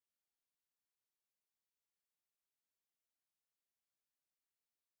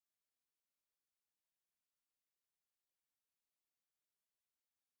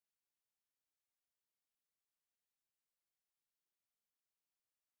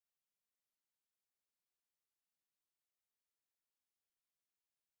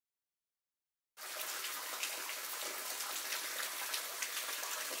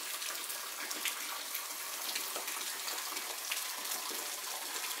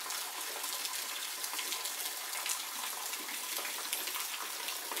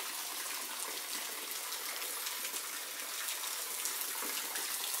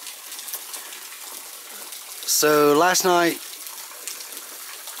So last night,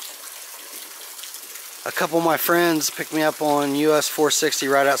 a couple of my friends picked me up on US 460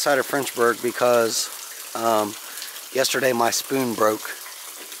 right outside of Frenchburg because yesterday my spoon broke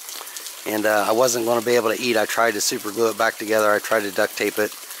and I wasn't going to be able to eat. I tried to super glue it back together. I tried to duct tape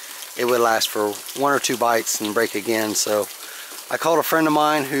it. It would last for 1 or 2 bites and break again. So I called a friend of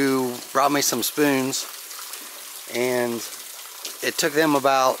mine who brought me some spoons, and it took them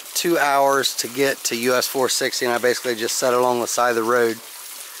about 2 hours to get to US 460, and I basically just set along the side of the road.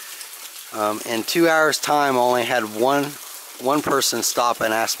 In 2 hours time, I only had one person stop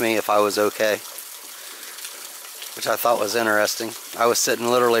and ask me if I was okay, which I thought was interesting. I was sitting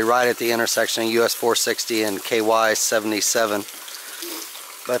literally right at the intersection of US 460 and KY 77.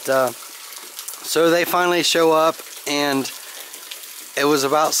 But so they finally show up, and it was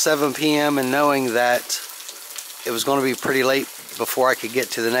about 7 p.m. and knowing that it was going to be pretty late before I could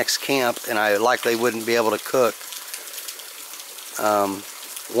get to the next camp, and I likely wouldn't be able to cook.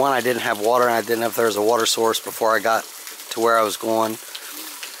 One, I didn't have water, and I didn't know if there was a water source before I got to where I was going.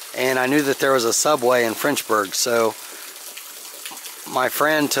 And I knew that there was a Subway in Frenchburg, so my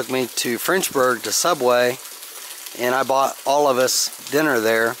friend took me to Frenchburg to Subway, and I bought all of us dinner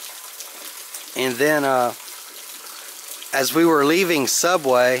there. And then as we were leaving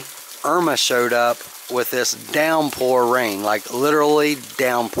Subway, Irma showed up with this downpour rain, like literally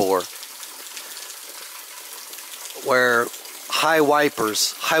downpour, where high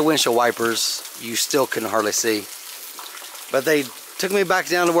windshield wipers, you still couldn't hardly see. But they took me back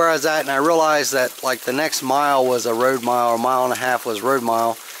down to where I was at, and I realized that like the next mile was a road mile, or a mile and a half was road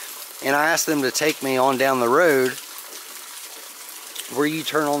mile. And I asked them to take me on down the road where you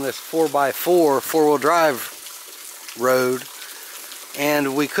turn on this 4x4 four-wheel drive road,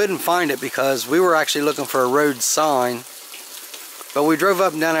 and we couldn't find it because we were actually looking for a road sign. But we drove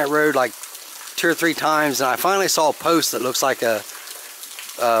up and down that road like 2 or 3 times, and I finally saw a post that looks like a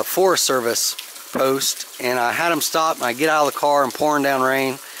Forest Service post, and I had them stop, and I get out of the car and pouring down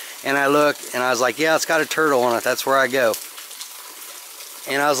rain, and I look and I was like, yeah, it's got a turtle on it, that's where I go.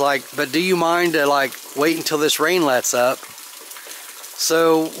 And I was like, but do you mind to like wait until this rain lets up?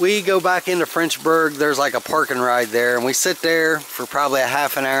 So we go back into Frenchburg. There's like a park and ride there, and we sit there for probably a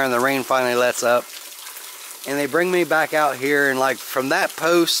half an hour, and the rain finally lets up, and they bring me back out here, and like from that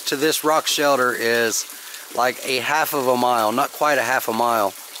post to this rock shelter is like a half of a mile, not quite a half a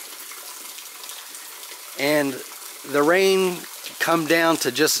mile. And the rain come down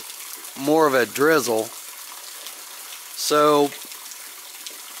to just more of a drizzle. So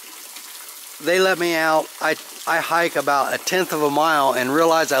they let me out. I hike about 1/10 of a mile and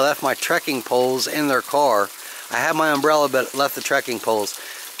realized I left my trekking poles in their car. I had my umbrella but left the trekking poles.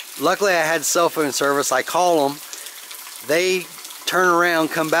 Luckily I had cell phone service. I call them. They turn around,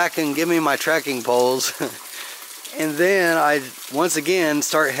 come back and give me my trekking poles. And then I once again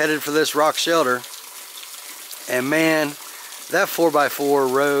start headed for this rock shelter. And man, that 4x4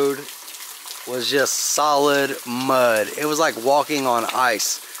 road was just solid mud. It was like walking on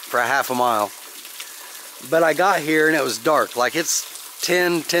ice for a half a mile. But I got here and it was dark. Like it's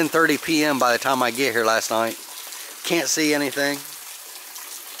 10:30 p.m. by the time I get here last night. Can't see anything.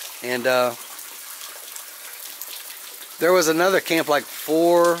 And there was another camp like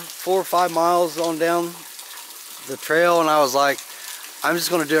 4 or 5 miles on down the trail, and I was like, I'm just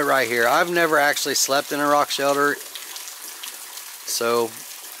going to do it right here. I've never actually slept in a rock shelter. So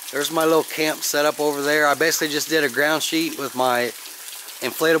there's my little camp set up over there. I basically just did a ground sheet with my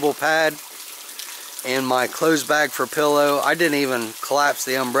inflatable pad and my clothes bag for pillow. I didn't even collapse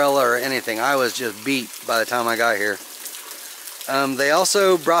the umbrella or anything. I was just beat by the time I got here. They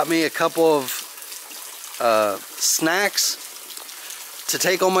also brought me a couple of snacks to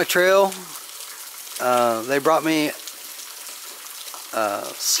take on my trail. They brought me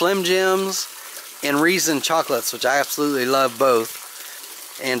Slim Jims and Reason chocolates, which I absolutely love both.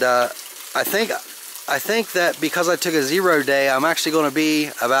 And I think that because I took a 0 day, I'm actually going to be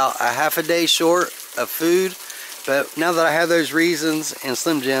about a half a day short of food. But now that I have those Reasons and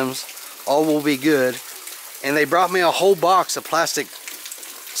Slim Jims, all will be good. And they brought me a whole box of plastic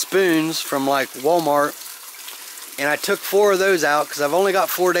spoons from like Walmart, and I took 4 of those out because I've only got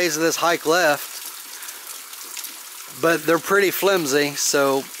 4 days of this hike left. But they're pretty flimsy,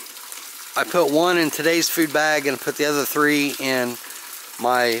 so I put 1 in today's food bag and put the other 3 in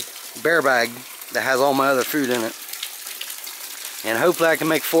my bear bag that has all my other food in it. And hopefully I can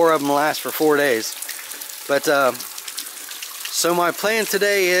make 4 of them last for 4 days. But so my plan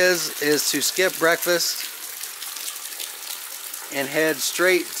today is to skip breakfast and head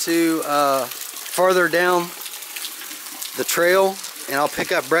straight to farther down the trail, and I'll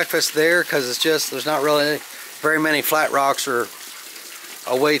pick up breakfast there because it's just, there's not really very many flat rocks or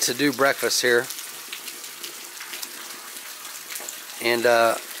a way to do breakfast here. And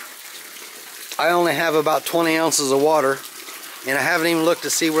I only have about 20 ounces of water, and I haven't even looked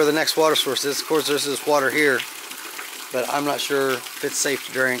to see where the next water source is. Of course, there's this water here, but I'm not sure if it's safe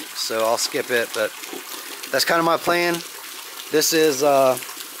to drink, so I'll skip it. But that's kind of my plan. This is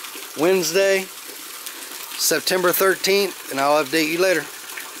Wednesday, September 13th, and I'll update you later.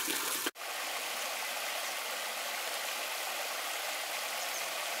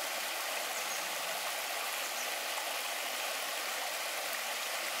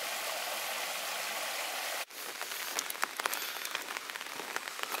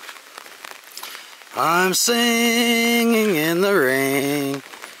 I'm singing in the rain,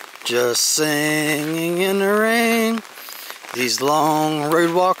 just singing in the rain. These long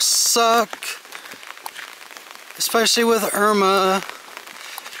road walks suck, especially with Irma.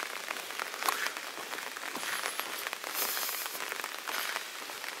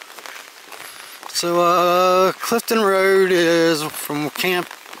 So Clifton Road is from Camp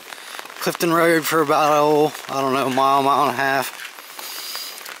Clifton Road for about, I don't know, mile and a half.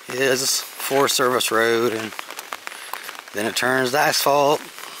 Is Forest Service Road, and then it turns to asphalt.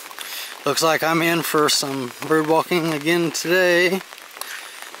 Looks like I'm in for some bird walking again today.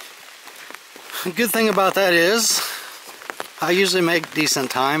 The good thing about that is I usually make decent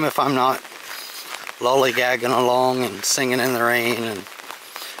time if I'm not lollygagging along and singing in the rain and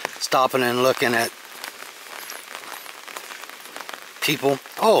stopping and looking at people.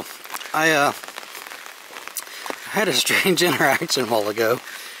 Oh, I had a strange interaction a while ago.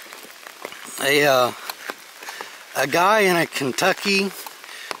 A guy in a Kentucky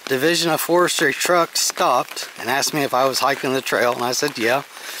Division of Forestry truck stopped and asked me if I was hiking the trail, and I said yeah.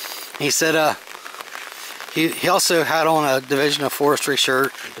 He said he also had on a Division of Forestry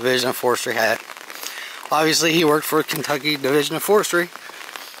shirt, Division of Forestry hat. Obviously he worked for Kentucky Division of Forestry,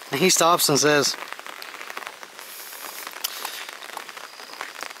 and he stops and says,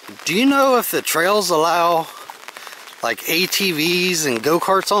 "Do you know if the trails allow like ATVs and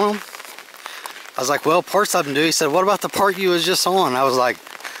go-karts on them?" I was like, "Well, parts of them do." He said, "What about the part you was just on?" I was like,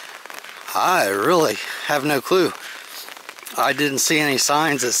 "I really have no clue. I didn't see any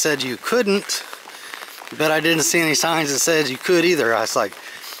signs that said you couldn't, but I didn't see any signs that said you could either." I was like,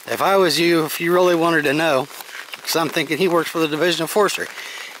 if I was you, if you really wanted to know, because I'm thinking he works for the Division of Forestry,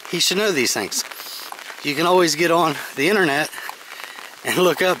 he should know these things. You can always get on the internet and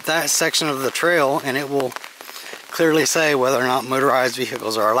look up that section of the trail, and it will clearly say whether or not motorized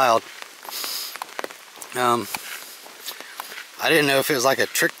vehicles are allowed. I didn't know if it was like a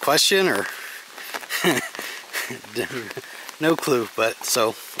trick question or no clue, but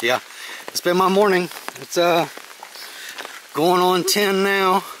so yeah, it's been my morning. It's going on 10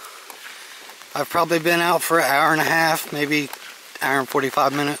 now. I've probably been out for an hour and a half, maybe hour and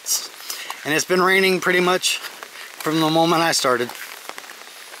 45 minutes, and it's been raining pretty much from the moment I started.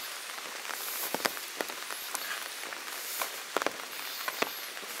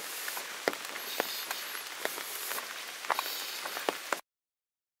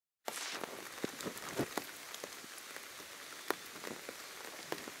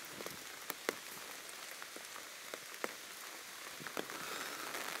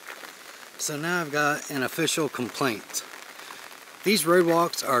 So now I've got an official complaint. These road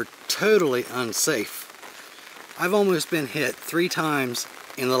walks are totally unsafe. I've almost been hit 3 times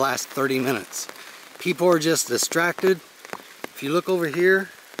in the last 30 minutes. People are just distracted. If you look over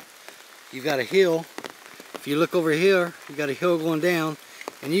here, you've got a hill. If you look over here, you've got a hill going down,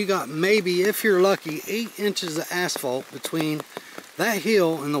 and you got maybe, if you're lucky, 8 inches of asphalt between that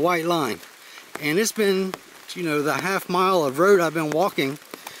hill and the white line. And it's been, you know, the half mile of road I've been walking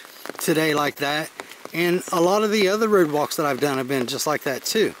today like that, and a lot of the other road walks that I've done have been just like that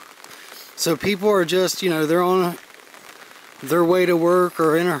too. So people are just, you know, they're on their way to work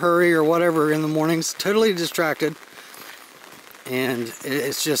or in a hurry or whatever in the mornings, totally distracted, and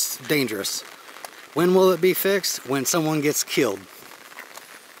it's just dangerous. When will it be fixed? When someone gets killed.